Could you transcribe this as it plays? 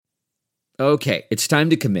Okay, it's time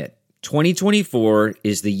to commit. 2024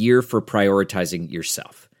 is the year for prioritizing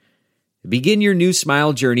yourself. Begin your new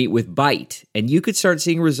smile journey with Byte, and you could start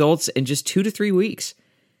seeing results in just 2 to 3 weeks.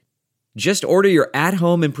 Just order your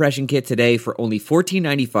at-home impression kit today for only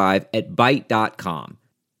 $14.95 at Byte.com.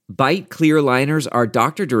 Byte clear liners are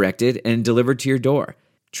doctor-directed and delivered to your door.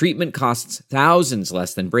 Treatment costs thousands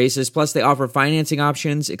less than braces, plus they offer financing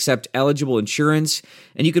options, accept eligible insurance,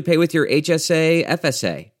 and you could pay with your HSA,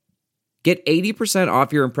 FSA. Get 80%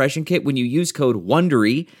 off your impression kit when you use code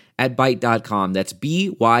WONDERY at Byte.com. That's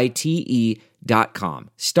BYTE.com.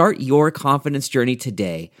 Start your confidence journey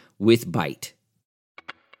today with Byte.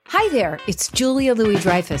 Hi there, it's Julia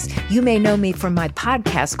Louis-Dreyfus. You may know me from my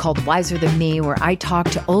podcast called Wiser Than Me, where I talk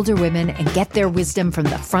to older women and get their wisdom from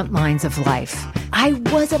the front lines of life. I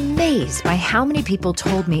was amazed by how many people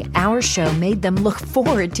told me our show made them look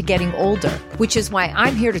forward to getting older, which is why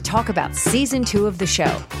I'm here to talk about season 2 of the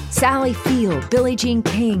show. Sally Field, Billie Jean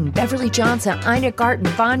King, Beverly Johnson, Ina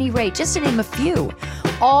Garten, Bonnie Raitt, just to name a few.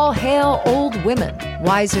 All hail old women.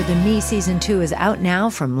 Wiser Than Me season 2 is out now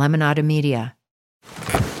from Lemonada Media.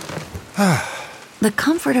 The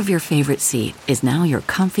comfort of your favorite seat is now your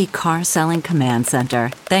comfy car selling command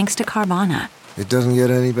center, thanks to Carvana. It doesn't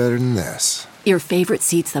get any better than this. Your favorite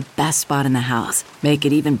seat's the best spot in the house. Make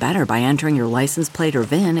it even better by entering your license plate or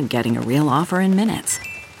VIN and getting a real offer in minutes.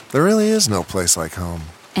 There really is no place like home.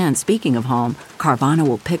 And speaking of home, Carvana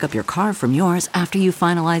will pick up your car from yours after you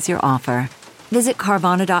finalize your offer. Visit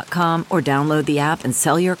Carvana.com or download the app and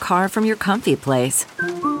sell your car from your comfy place.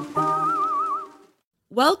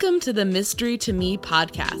 Welcome to the Mystery to Me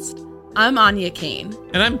podcast. I'm Anya Kane.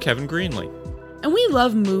 And I'm Kevin Greenlee. And we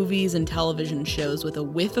love movies and television shows with a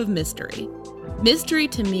whiff of mystery. Mystery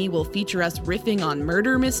to Me will feature us riffing on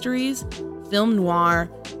murder mysteries, film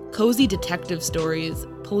noir, cozy detective stories,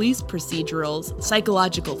 police procedurals,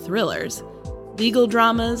 psychological thrillers, legal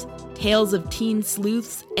dramas, tales of teen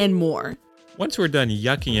sleuths, and more. Once we're done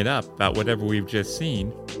yucking it up about whatever we've just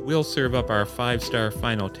seen, we'll serve up our 5-star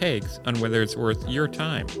final takes on whether it's worth your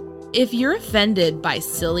time. If you're offended by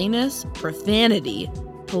silliness, profanity,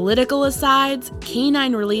 political asides,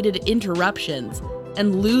 canine-related interruptions,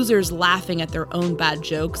 and losers laughing at their own bad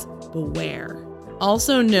jokes, beware.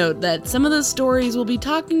 Also note that some of the stories we'll be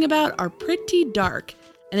talking about are pretty dark,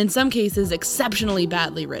 and in some cases exceptionally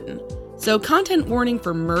badly written. So content warning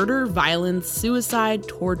for murder, violence, suicide,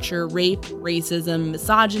 torture, rape, racism,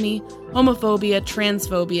 misogyny, homophobia,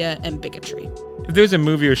 transphobia, and bigotry. If there's a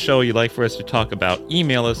movie or show you'd like for us to talk about,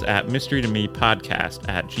 email us at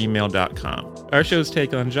mysterytomepodcast@gmail.com. Our show's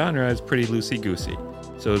take on genre is pretty loosey-goosey,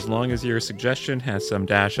 so as long as your suggestion has some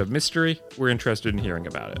dash of mystery, we're interested in hearing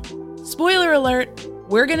about it. Spoiler alert,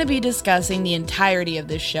 we're going to be discussing the entirety of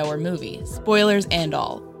this show or movie, spoilers and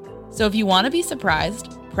all. So if you want to be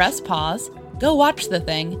surprised, press pause, go watch the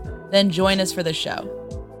thing, then join us for the show.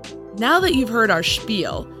 Now that you've heard our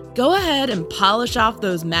spiel, go ahead and polish off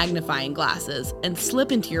those magnifying glasses and slip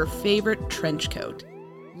into your favorite trench coat.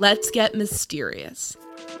 Let's get mysterious.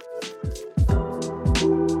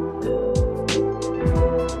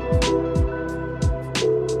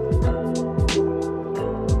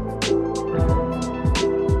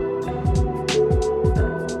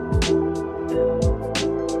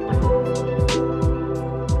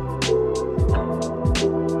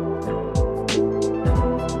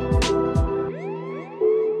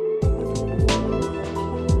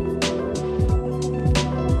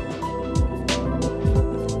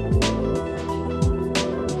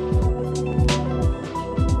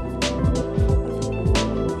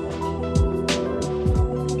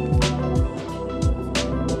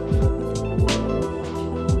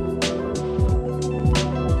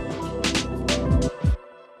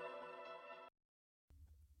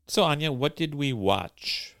 So, Anya, what did we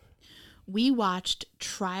watch? We watched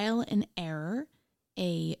Trial and Error,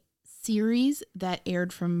 a series that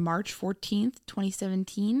aired from March 14th,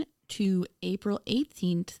 2017 to April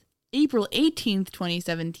 18th,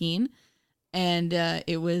 2017. And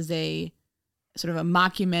it was a sort of a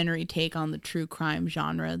mockumentary take on the true crime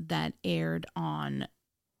genre that aired on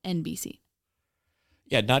NBC.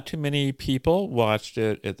 Yeah, not too many people watched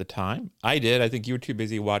it at the time. I did. I think you were too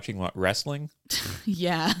busy watching, wrestling?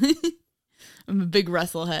 Yeah. I'm a big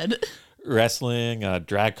wrestlehead. Wrestling,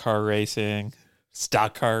 drag car racing,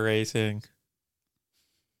 stock car racing.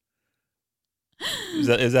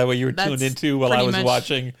 Is that what you were tuned into while I was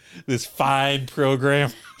watching this fine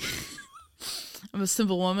program? I'm a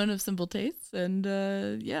simple woman of simple tastes, and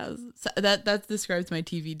that describes my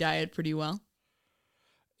TV diet pretty well.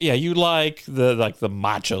 Yeah, you like the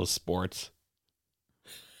macho sports.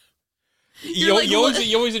 You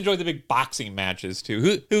always enjoy the big boxing matches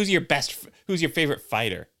too. Who's your favorite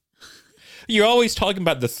fighter? You're always talking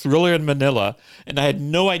about the Thriller in Manila, and I had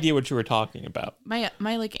no idea what you were talking about. My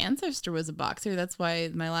like ancestor was a boxer. That's why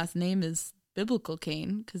my last name is Biblical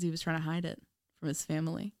Kane, because he was trying to hide it from his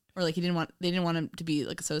family, or like they didn't want him to be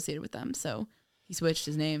like associated with them, so he switched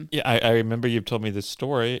his name. Yeah, I remember you told me this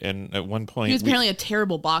story, and at one point he was apparently a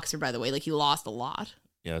terrible boxer, by the way. Like he lost a lot.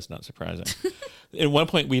 Yeah, that's not surprising. At one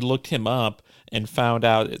point, we looked him up and found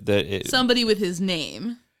out that somebody with his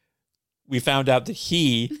name. We found out that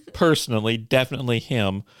he, personally, definitely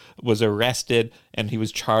him, was arrested and he was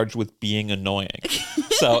charged with being annoying.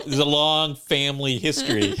 So there's a long family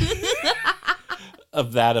history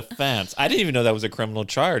of that offense. I didn't even know that was a criminal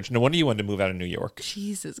charge. No wonder you wanted to move out of New York.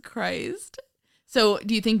 Jesus Christ. So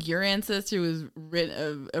do you think your ancestor was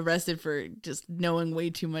arrested for just knowing way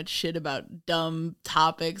too much shit about dumb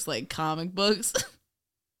topics like comic books?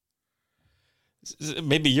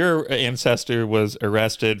 Maybe your ancestor was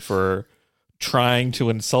arrested for trying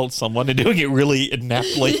to insult someone and doing it really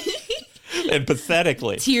ineptly and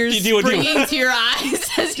pathetically. Tears springing to your eyes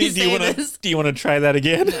as you say this. Do you want to try that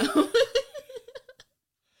again? No.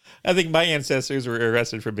 I think my ancestors were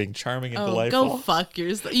arrested for being charming and delightful. Go fuck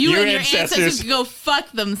yourself. You and your ancestors can go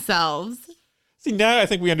fuck themselves. See, now I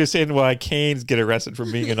think we understand why Canes get arrested for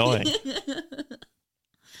being annoying.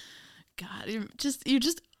 God, you're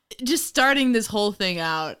just starting this whole thing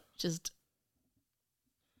out. Just.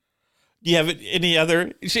 Do you have any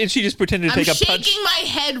other? She just pretended to take a punch. I'm shaking my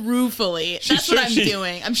head ruefully. That's what I'm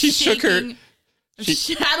doing. I'm shaking.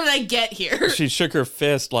 How did I get here? She shook her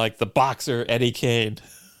fist like the boxer Eddie Kane,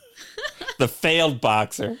 the failed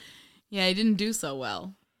boxer. Yeah, I didn't do so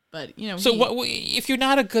well, but you know. So, if you're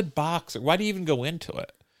not a good boxer, why do you even go into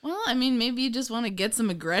it? Well, I mean, maybe you just want to get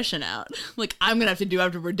some aggression out, like I'm gonna have to do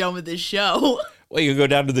after we're done with this show. Well, you go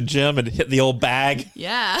down to the gym and hit the old bag.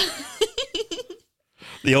 Yeah.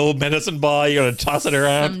 The old medicine ball, you're going to toss it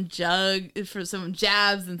around? For some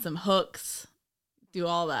jabs and some hooks. Do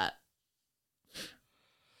all that.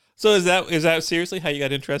 So is that seriously how you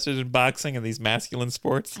got interested in boxing and these masculine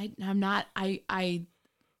sports? I'm not. I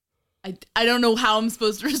don't know how I'm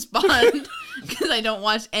supposed to respond because I don't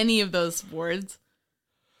watch any of those sports.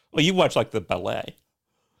 Well, you watch like the ballet.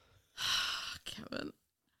 Kevin.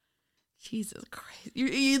 Jesus Christ.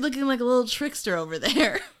 You're looking like a little trickster over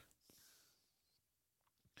there.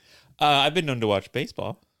 I've been known to watch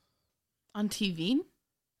baseball. On TV?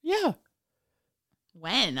 Yeah.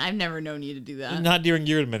 When? I've never known you to do that. Not during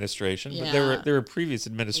your administration, but there were previous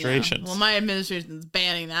administrations. Yeah. Well, my administration's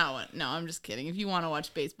banning that one. No, I'm just kidding. If you want to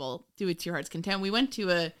watch baseball, do it to your heart's content. We went to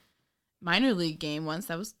a minor league game once.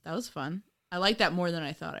 That was fun. I liked that more than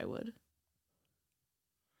I thought I would.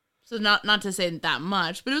 So not to say that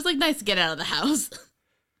much, but it was like nice to get out of the house.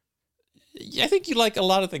 I think you like a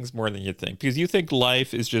lot of things more than you think, because you think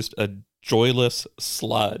life is just a joyless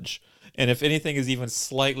sludge. And if anything is even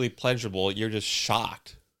slightly pleasurable, you're just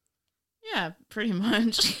shocked. Yeah, pretty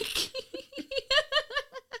much.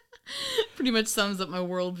 Pretty much sums up my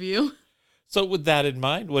worldview. So with that in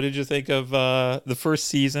mind, what did you think of the first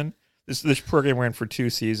season? This program ran for 2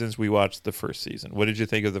 seasons. We watched the first season. What did you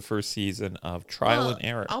think of the first season of Trial and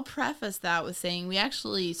Error? I'll preface that with saying we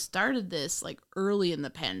actually started this like early in the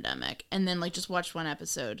pandemic and then like just watched 1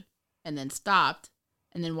 episode and then stopped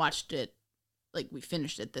and then watched it. Like we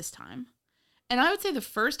finished it this time. And I would say the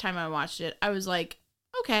first time I watched it, I was like,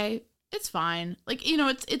 okay, it's fine. Like, you know,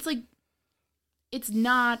 it's like, it's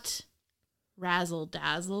not razzle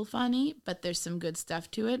dazzle funny, but there's some good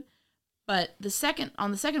stuff to it. But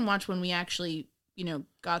on the second watch, when we actually, you know,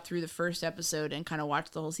 got through the first episode and kind of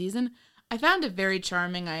watched the whole season, I found it very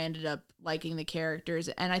charming. I ended up liking the characters.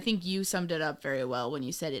 And I think you summed it up very well when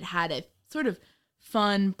you said it had a sort of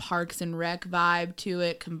fun Parks and Rec vibe to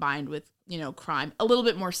it, combined with, you know, crime. A little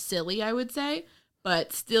bit more silly, I would say,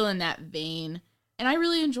 but still in that vein. And I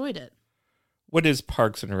really enjoyed it. What is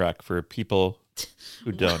Parks and Rec for people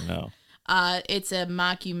who don't know? It's a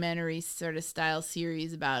mockumentary sort of style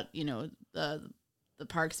series about, you know, the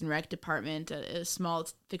Parks and Rec department at a small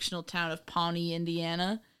fictional town of Pawnee,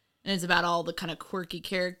 Indiana. And it's about all the kind of quirky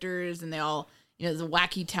characters, and they all, you know, it's a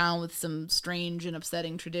wacky town with some strange and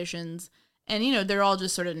upsetting traditions. And, you know, they're all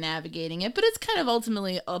just sort of navigating it. But it's kind of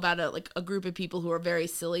ultimately about a group of people who are very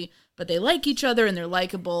silly, but they like each other and they're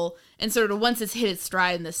likable. And sort of once it's hit its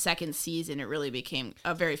stride in the second season, it really became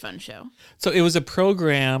a very fun show. So it was a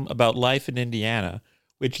program about life in Indiana,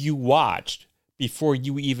 which you watched before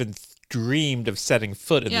you even dreamed of setting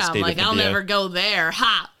foot in the state of India. I'll never go there.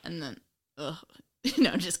 Ha! And then,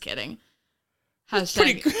 no, just kidding.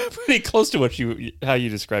 Pretty close to how you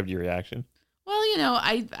described your reaction. Well,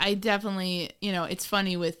 I definitely, it's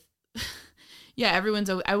funny with, yeah,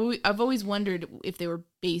 I've always wondered if they were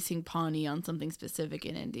basing Pawnee on something specific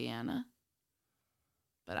in Indiana.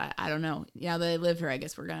 But I don't know. Yeah, they live here. I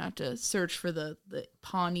guess we're going to have to search for the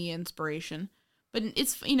Pawnee inspiration. But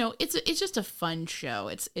it's, it's just a fun show.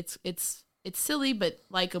 It's silly but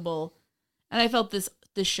likable. And I felt this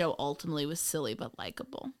show ultimately was silly but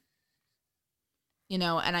likable. And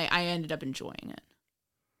I ended up enjoying it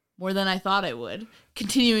more than I thought I would.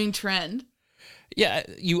 Continuing trend. Yeah,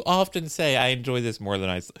 you often say, I enjoy this more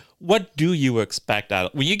than What do you expect out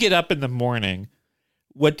of when you get up in the morning?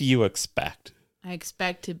 What do you expect? I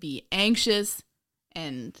expect to be anxious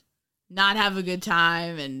and not have a good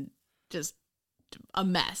time and just a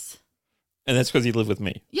mess. And that's because you live with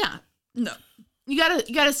me. Yeah. No. You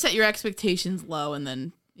gotta set your expectations low, and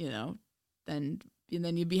then, then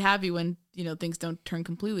you'd be happy when, things don't turn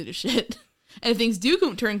completely to shit. And if things do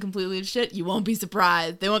turn completely to shit, you won't be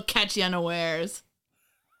surprised. They won't catch you unawares.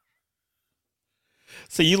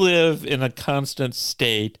 So you live in a constant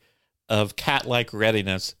state of cat-like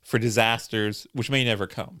readiness for disasters which may never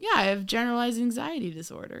come. Yeah, I have generalized anxiety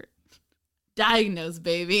disorder. Diagnosed,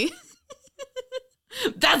 baby.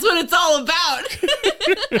 That's what it's all about.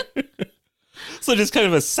 So just kind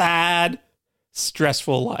of a sad,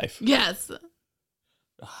 stressful life. Yes.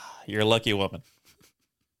 You're a lucky woman.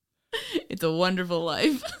 It's a wonderful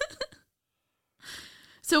life.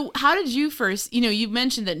 So how did you first, you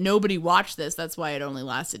mentioned that nobody watched this. That's why it only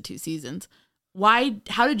lasted 2 seasons.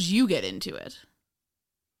 How did you get into it?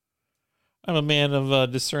 I'm a man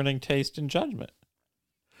of discerning taste and judgment.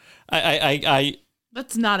 I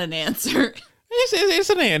That's not an answer. It's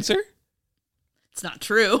an answer. It's not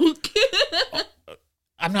true.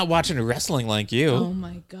 I'm not watching wrestling like you. Oh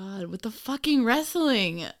my God, with the fucking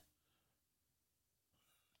wrestling.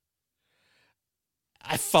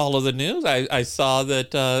 I follow the news. I saw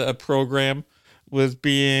that a program was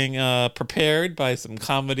being prepared by some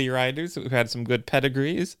comedy writers who had some good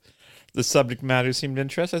pedigrees. The subject matter seemed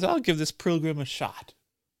interesting. I said, I'll give this program a shot.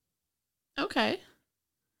 Okay.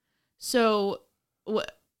 So,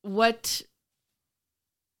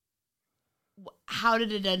 how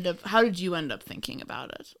did it end up? How did you end up thinking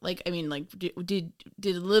about it? Did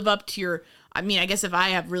it live up to your? I mean, I guess if I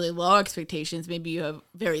have really low expectations, maybe you have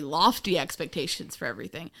very lofty expectations for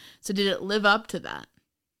everything. So, did it live up to that?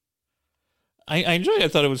 I enjoyed it. I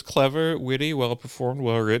thought it was clever, witty, well performed,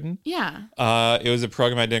 well written. Yeah. It was a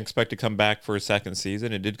program I didn't expect to come back for a second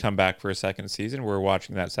season. It did come back for a second season. We're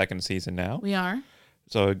watching that second season now. We are.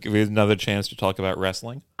 So give me another chance to talk about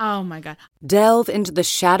wrestling. Oh my God. Delve into the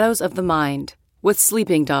shadows of the mind with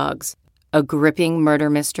Sleeping Dogs, a gripping murder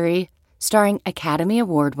mystery starring Academy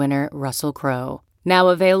Award winner Russell Crowe. Now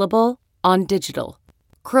available on digital.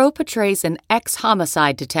 Crowe portrays an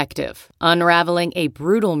ex-homicide detective, unraveling a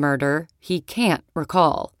brutal murder he can't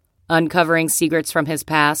recall. Uncovering secrets from his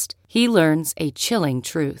past, he learns a chilling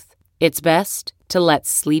truth. It's best to let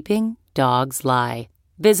sleeping dogs lie.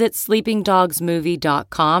 Visit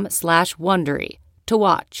sleepingdogsmovie.com/Wondery to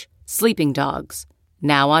watch Sleeping Dogs,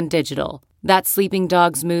 now on digital. That's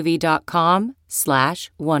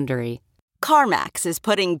sleepingdogsmovie.com/Wondery. CarMax is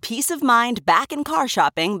putting peace of mind back in car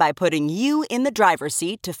shopping by putting you in the driver's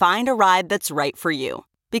seat to find a ride that's right for you.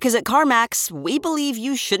 Because at CarMax, we believe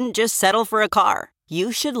you shouldn't just settle for a car.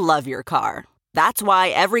 You should love your car. That's why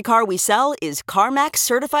every car we sell is CarMax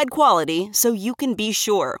certified quality, so you can be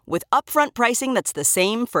sure with upfront pricing that's the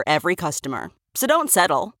same for every customer. So don't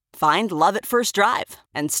settle. Find love at first drive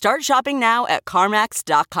and start shopping now at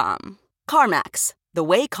CarMax.com. CarMax, the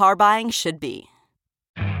way car buying should be.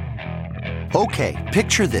 Okay,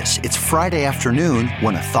 picture this. It's Friday afternoon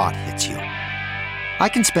when a thought hits you. I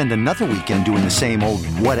can spend another weekend doing the same old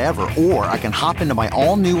whatever, or I can hop into my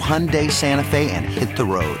all-new Hyundai Santa Fe and hit the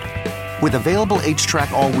road. With available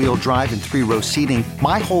H-Track all-wheel drive and 3-row seating,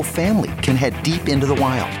 my whole family can head deep into the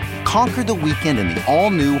wild. Conquer the weekend in the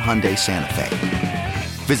all-new Hyundai Santa Fe.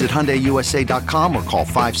 Visit HyundaiUSA.com or call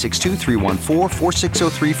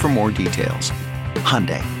 562-314-4603 for more details.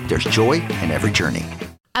 Hyundai, there's joy in every journey.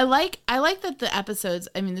 I like that the episodes,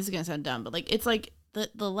 I mean, this is going to sound dumb, but it's like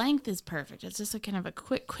the length is perfect. It's just kind of a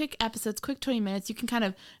quick episodes, quick 20 minutes. You can kind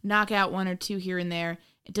of knock out 1 or 2 here and there.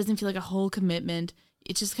 It doesn't feel like a whole commitment.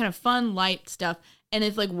 It's just kind of fun, light stuff. And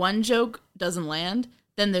if one joke doesn't land,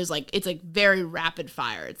 then there's it's very rapid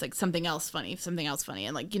fire. It's something else funny. And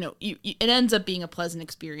it ends up being a pleasant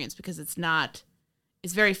experience because it's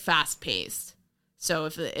very fast paced. So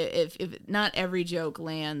if not every joke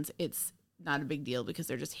lands, it's not a big deal because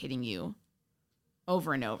they're just hitting you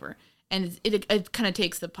over and over. And it kind of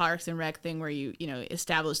takes the Parks and Rec thing where you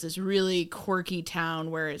establish this really quirky town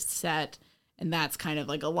where it's set, And that's kind of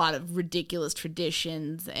like a lot of ridiculous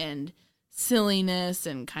traditions and silliness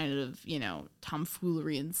and kind of,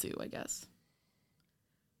 tomfoolery ensue, I guess.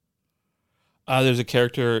 There's a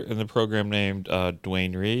character in the program named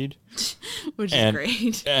Dwayne Reed. Which is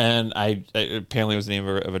great. And I apparently it was the name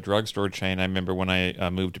of a drugstore chain. I remember when I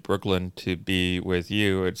moved to Brooklyn to be with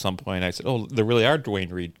you, at some point I said, oh, there really are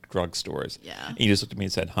Dwayne Reed drugstores. Yeah. And he just looked at me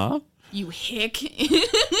and said, huh? You hick.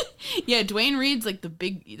 Yeah, Dwayne Reed's like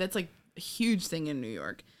that's like a huge thing in New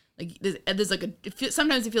York. Like there's like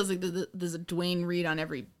sometimes it feels like there's a Dwayne Reed on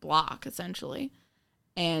every block, essentially.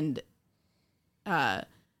 And,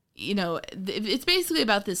 it's basically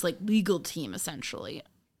about this like legal team, essentially.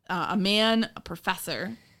 A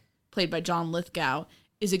professor, played by John Lithgow,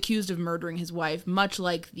 is accused of murdering his wife, much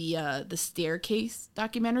like the Staircase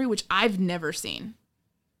documentary, which I've never seen.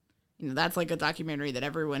 That's like a documentary that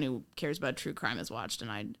everyone who cares about true crime has watched,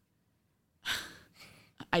 and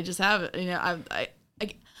I just haven't.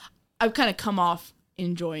 I've kind of come off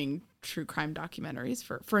enjoying true crime documentaries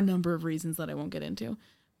for a number of reasons that I won't get into,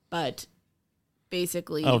 but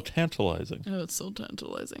basically, tantalizing! Oh, it's so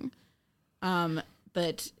tantalizing.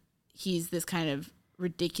 But he's this kind of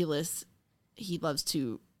ridiculous. He loves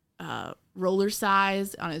to roller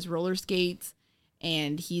size on his roller skates,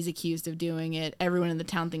 and he's accused of doing it. Everyone in the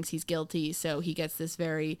town thinks he's guilty, so he gets this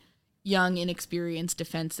very young, inexperienced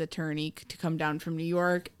defense attorney to come down from New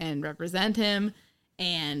York and represent him.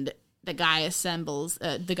 And the guy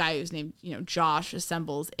who's named Josh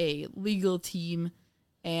assembles a legal team,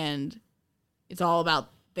 and it's all about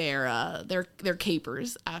their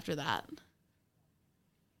capers after that.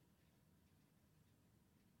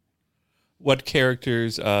 What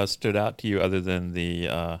characters stood out to you other than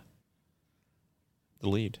the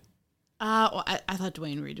lead? Well, I thought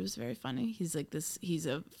Dwayne Reed was very funny. He's like this. He's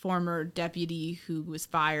a former deputy who was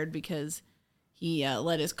fired because he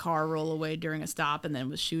let his car roll away during a stop and then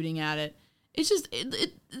was shooting at it. It's just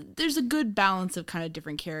there's a good balance of kind of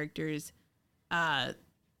different characters.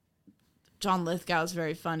 John Lithgow is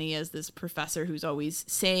very funny as this professor who's always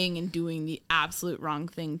saying and doing the absolute wrong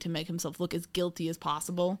thing to make himself look as guilty as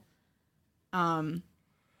possible. I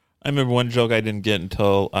remember one joke I didn't get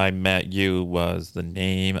until I met you was the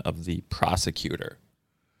name of the prosecutor.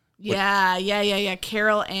 Yeah.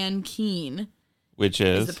 Carol Ann Keene. Which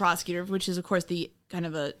is the prosecutor, which is, of course, the kind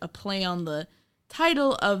of a play on the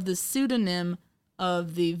title of the pseudonym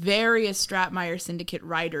of the various Stratemeyer Syndicate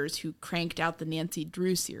writers who cranked out the Nancy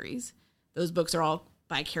Drew series. Those books are all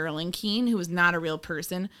by Carol Ann Keene, who was not a real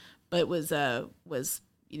person, but was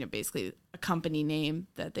basically a company name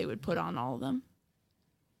that they would put on all of them.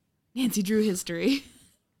 Nancy Drew history.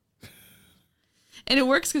 And it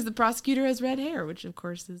works because the prosecutor has red hair, which of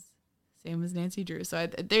course is same as Nancy Drew. So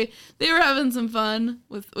they were having some fun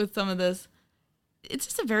with some of this. It's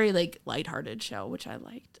just a very like lighthearted show, which I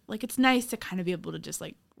liked. Like it's nice to kind of be able to just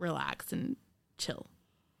like relax and chill.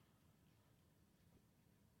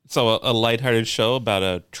 So a lighthearted show about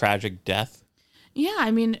a tragic death? Yeah,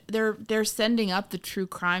 I mean they're sending up the true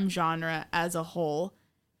crime genre as a whole.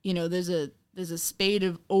 There's a spate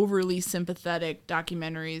of overly sympathetic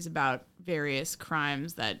documentaries about various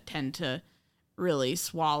crimes that tend to really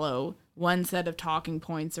swallow one set of talking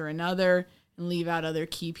points or another and leave out other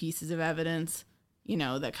key pieces of evidence,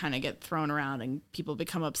 that kind of get thrown around and people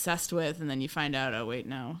become obsessed with. And then you find out, oh, wait,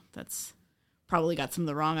 no, that's probably got some of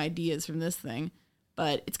the wrong ideas from this thing.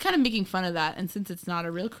 But it's kind of making fun of that. And since it's not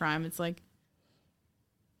a real crime, it's like,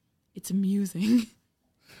 it's amusing.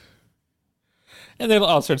 And there are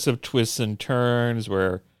all sorts of twists and turns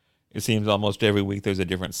where it seems almost every week there's a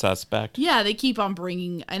different suspect. Yeah, they keep on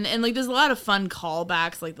bringing, and like there's a lot of fun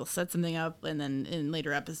callbacks. Like they'll set something up, and then in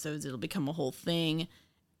later episodes it'll become a whole thing.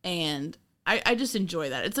 And I just enjoy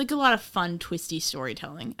that. It's like a lot of fun, twisty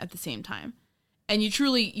storytelling at the same time. And you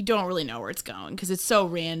don't really know where it's going because it's so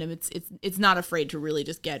random. It's not afraid to really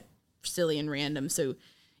just get silly and random, so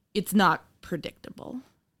it's not predictable.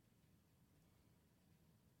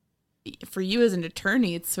 For you as an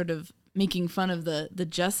attorney, it's sort of making fun of the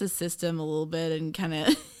justice system a little bit and kind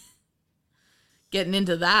of getting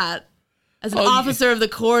into that. As an officer of the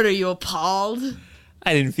court, are you appalled?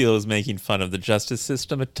 I didn't feel it was making fun of the justice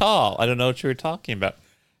system at all. I don't know what you were talking about.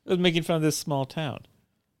 It was making fun of this small town.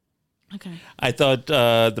 Okay. I thought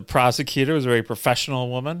the prosecutor was a very professional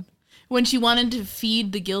woman. When she wanted to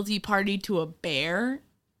feed the guilty party to a bear.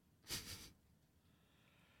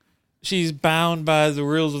 She's bound by the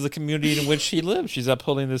rules of the community in which she lives. She's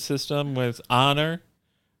upholding the system with honor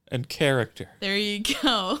and character. There you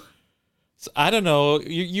go. So, I don't know.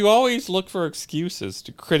 You always look for excuses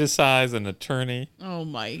to criticize an attorney. Oh,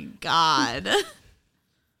 my God.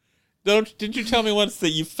 Didn't you tell me once that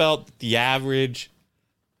you felt the average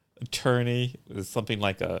attorney was something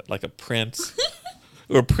like a prince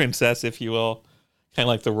or princess, if you will, kind of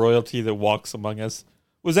like the royalty that walks among us?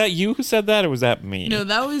 Was that you who said that, or was that me? No,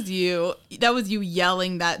 that was you. That was you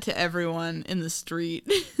yelling that to everyone in the street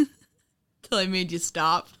till I made you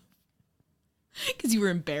stop because you were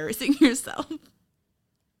embarrassing yourself.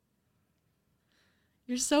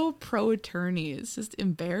 You're so pro-attorney. It's just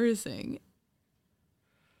embarrassing.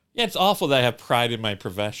 Yeah, it's awful that I have pride in my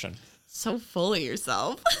profession. So full of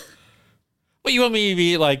yourself. What, you want me to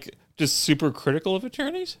be like just super critical of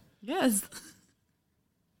attorneys? Yes.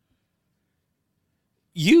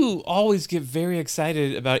 You always get very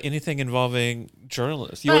excited about anything involving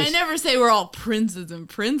journalists. But I never say we're all princes and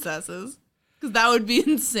princesses, because that would be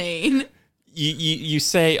insane. You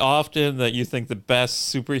say often that you think the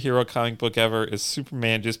best superhero comic book ever is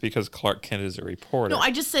Superman just because Clark Kent is a reporter. No,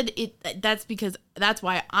 I just said it. That's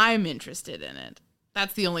why I'm interested in it.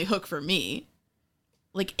 That's the only hook for me.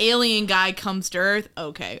 Like, alien guy comes to Earth,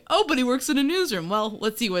 okay. Oh, but he works in a newsroom. Well,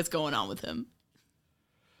 let's see what's going on with him.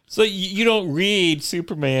 So you don't read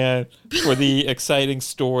Superman for the exciting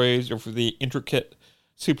stories or for the intricate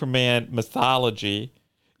Superman mythology.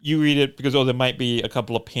 You read it because, there might be a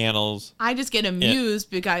couple of panels. I just get amused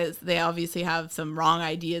because they obviously have some wrong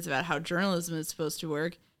ideas about how journalism is supposed to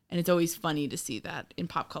work. And it's always funny to see that in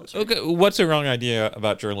pop culture. Okay, what's the wrong idea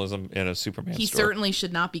about journalism in a Superman He story? certainly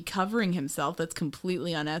should not be covering himself. That's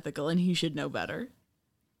completely unethical, and he should know better.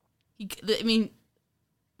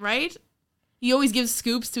 Right? He always gives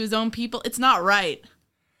scoops to his own people. It's not right.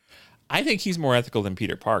 I think he's more ethical than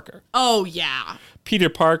Peter Parker. Oh, yeah. Peter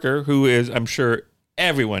Parker, who is, I'm sure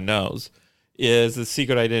everyone knows, is the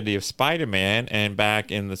secret identity of Spider-Man. And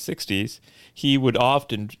back in the 60s, he would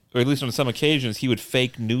often, or at least on some occasions, he would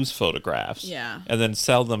fake news photographs. Yeah. And then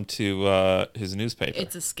sell them to his newspaper.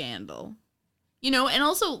 It's a scandal. And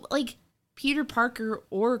also, like, Peter Parker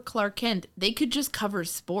or Clark Kent, they could just cover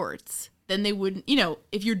sports. Then they wouldn't,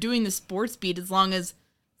 if you're doing the sports beat, as long as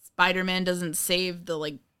Spider-Man doesn't save the,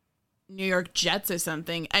 like, New York Jets or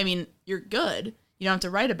something, you're good. You don't have to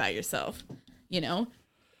write about yourself,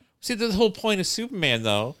 See, the whole point of Superman,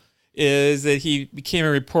 though, is that he became a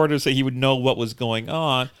reporter so he would know what was going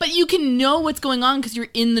on. But you can know what's going on because you're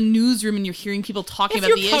in the newsroom and you're hearing people talking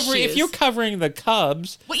about the issues. If you're covering the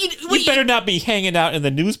Cubs, you better not be hanging out in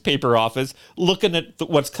the newspaper office looking at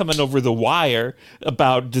what's coming over the wire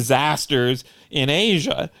about disasters in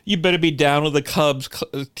Asia. You better be down with the Cubs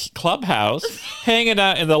clubhouse, hanging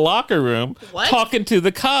out in the locker room, talking to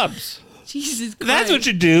the Cubs. Jesus Christ. That's what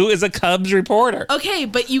you do as a Cubs reporter. Okay,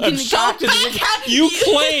 but you can You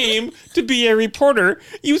claim to be a reporter.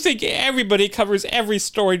 You think everybody covers every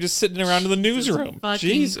story just sitting around in the newsroom.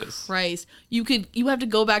 Jesus Christ. You have to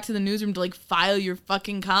go back to the newsroom to, like, file your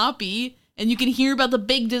fucking copy, and you can hear about the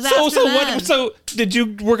big disaster. So did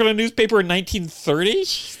you work on a newspaper in 1930?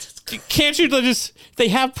 Jesus. Can't you just, they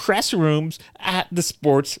have press rooms at the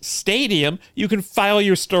sports stadium. You can file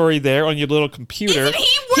your story there on your little computer. Isn't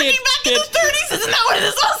he working back in the 30s? Isn't that when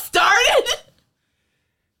this all started?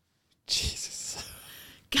 Jesus.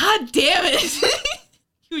 God damn it.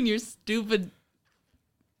 You and your stupid...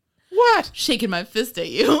 What? Shaking my fist at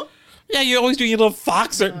you. Yeah, you're always doing your little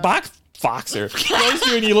boxer. You're always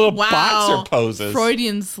doing your little boxer poses.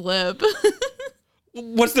 Freudian slip.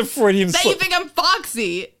 What's the Freudian slip? That you think I'm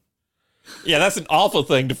foxy. Yeah, that's an awful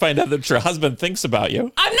thing to find out that your husband thinks about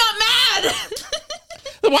you. I'm not mad.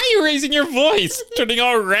 Why are you raising your voice? Turning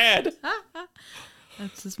all red.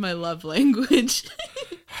 That's just my love language.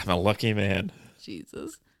 I'm a lucky man.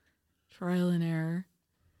 Jesus. Trial and error.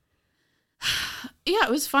 Yeah,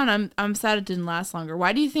 it was fun. I'm sad it didn't last longer.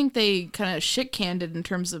 Why do you think they kind of shit-canned it in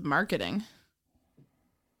terms of marketing?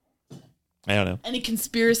 I don't know. Any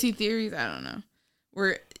conspiracy theories? I don't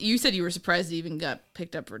know. You said you were surprised it even got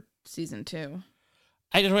picked up for season 2.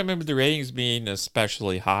 I don't remember the ratings being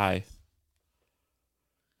especially high.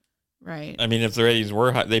 Right. I mean, if the ratings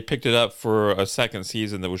were high, they picked it up for a second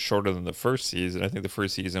season that was shorter than the first season. I think the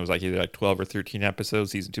first season was like either like 12 or 13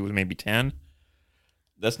 episodes. Season 2 was maybe 10.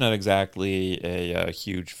 That's not exactly a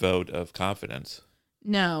huge vote of confidence.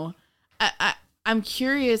 No. I'm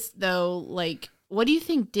curious, though, like, what do you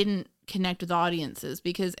think didn't connect with audiences?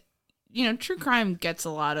 Because, true crime gets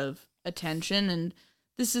a lot of attention, and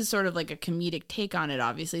this is sort of like a comedic take on it,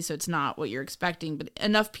 obviously, so it's not what you're expecting, but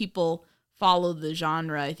enough people follow the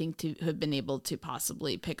genre, I think, to have been able to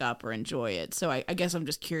possibly pick up or enjoy it. So I guess I'm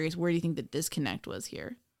just curious, where do you think the disconnect was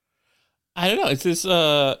here? I don't know.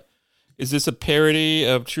 Is this a parody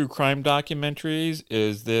of true crime documentaries?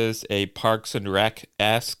 Is this a Parks and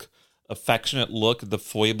Rec-esque affectionate look at the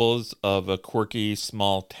foibles of a quirky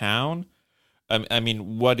small town. I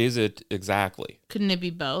mean, what is it exactly? Couldn't it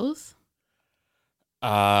be both?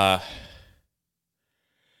 It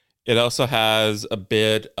also has a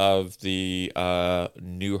bit of the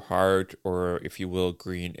Newhart, or if you will,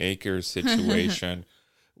 Green Acres situation,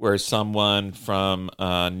 where someone from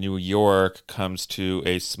New York comes to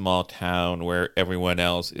a small town where everyone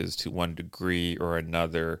else is to one degree or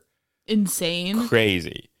another insane,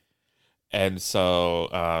 crazy. And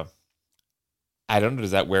so, I don't know,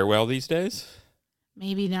 does that wear well these days?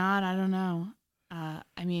 Maybe not. I don't know. I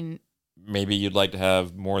mean, maybe you'd like to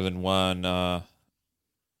have more than one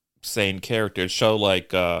sane character. Show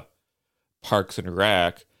like Parks and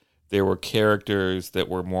Rec, there were characters that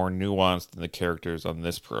were more nuanced than the characters on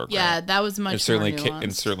this program. Yeah, that was much more nuanced.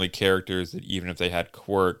 And certainly characters that even if they had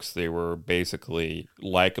quirks, they were basically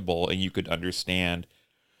likable and you could understand.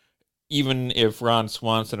 Even if Ron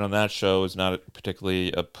Swanson on that show is not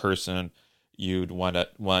particularly a person you'd want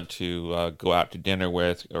to go out to dinner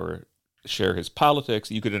with or share his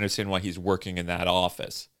politics, you could understand why he's working in that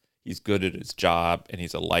office. He's good at his job, and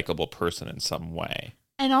he's a likable person in some way.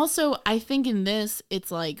 And also, I think in this,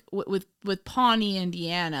 it's like with Pawnee,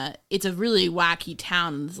 Indiana, it's a really wacky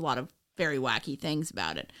town, and there's a lot of very wacky things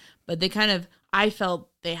about it. But they I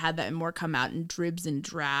felt they had that more come out in dribs and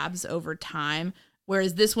drabs over time,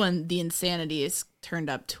 whereas this one, the insanity is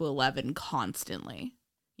turned up to 11 constantly.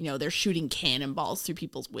 You know, they're shooting cannonballs through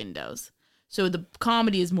people's windows. So the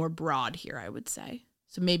comedy is more broad here, I would say.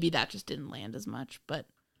 So maybe that just didn't land as much, but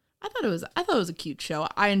I thought it was a cute show.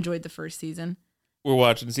 I enjoyed the first season. We're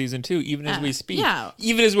watching season 2 even as we speak. Yeah.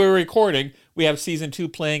 Even as we're recording, we have season 2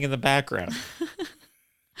 playing in the background.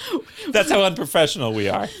 That's how unprofessional we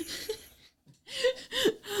are.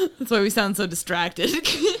 That's why we sound so distracted.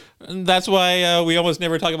 And that's why we almost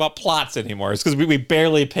never talk about plots anymore. It's because we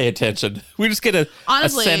barely pay attention. We just get a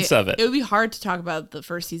sense of it. It would be hard to talk about the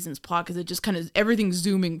first season's plot because it just kind of everything's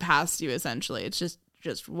zooming past you. Essentially, it's just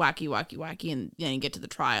wacky, and then you get to the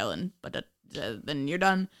trial, but then you're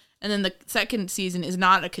done. And then the second season is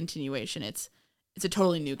not a continuation. It's a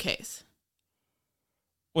totally new case.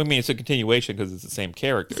 Well, I mean, it's a continuation because it's the same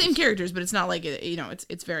characters. Same characters, but it's not like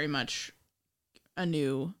it's very much a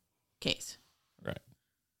new case. Right.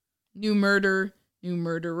 New murder, new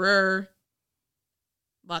murderer.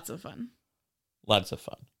 Lots of fun.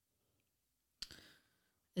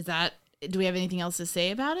 Do we have anything else to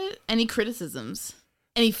say about it? Any criticisms?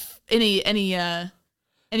 Any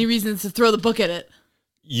reasons to throw the book at it?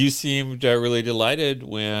 You seemed really delighted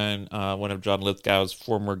when one of John Lithgow's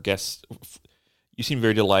former guests. You seemed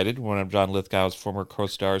very delighted when one of John Lithgow's former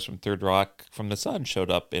co-stars from Third Rock from the Sun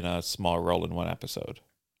showed up in a small role in one episode.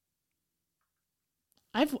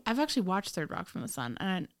 I've actually watched Third Rock from the Sun,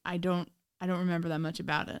 and I don't remember that much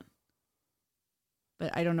about it.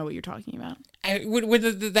 But I don't know what you're talking about. When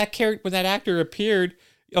that actor appeared,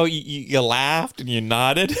 you laughed and you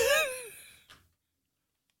nodded.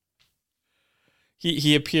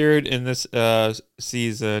 He appeared in this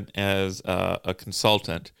season as a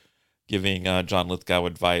consultant, giving John Lithgow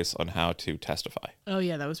advice on how to testify. Oh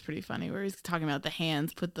yeah, that was pretty funny. Where he's talking about the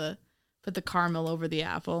hands, put the caramel over the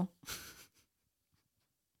apple.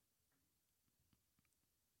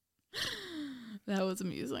 That was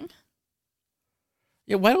amusing.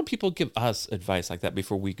 Yeah, why don't people give us advice like that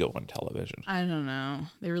before we go on television? I don't know.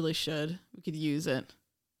 They really should. We could use it.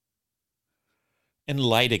 And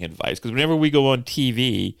lighting advice, because whenever we go on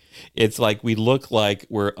TV, it's like we look like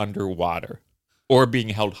we're underwater or being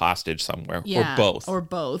held hostage somewhere, yeah, or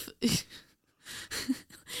both. It's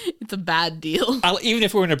a bad deal. Even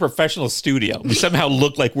if we're in a professional studio, we somehow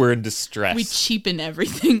look like we're in distress. We cheapen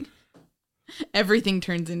everything. Everything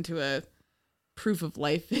turns into a proof of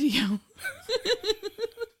life video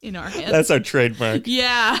in our hands. That's our trademark.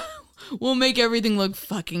 Yeah. We'll make everything look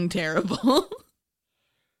fucking terrible.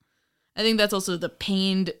 I think that's also the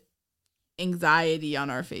pained anxiety on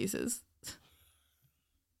our faces.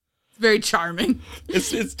 It's very charming.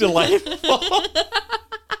 It's delightful.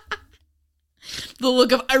 The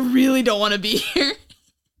look of, I really don't want to be here.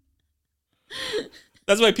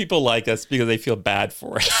 That's why people like us, because they feel bad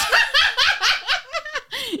for us.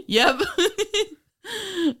 Yep.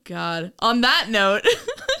 God. On that note,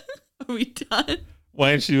 are we done?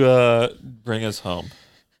 Why don't you bring us home?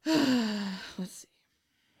 Let's see.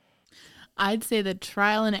 I'd say that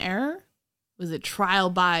Trial and Error was a trial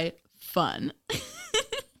by fun.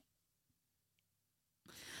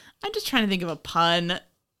 I'm just trying to think of a pun.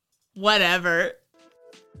 Whatever.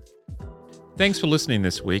 Thanks for listening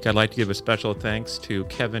this week. I'd like to give a special thanks to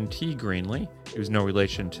Kevin T. Greenlee, who's no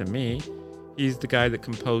relation to me. He's the guy that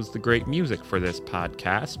composed the great music for this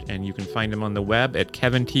podcast, and you can find him on the web at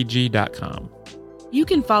kevintg.com. You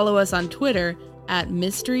can follow us on Twitter at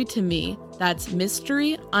Mystery to Me. That's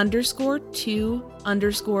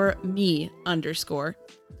mystery_to_me_.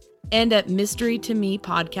 And at Mystery to Me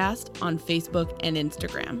Podcast on Facebook and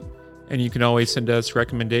Instagram. And you can always send us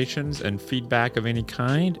recommendations and feedback of any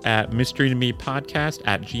kind at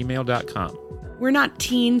mysterytomepodcast@gmail.com. We're not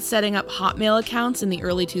teens setting up Hotmail accounts in the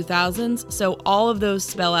early 2000s, so all of those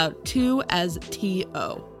spell out to as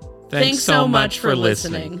T-O. Thanks so much for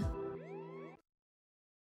listening.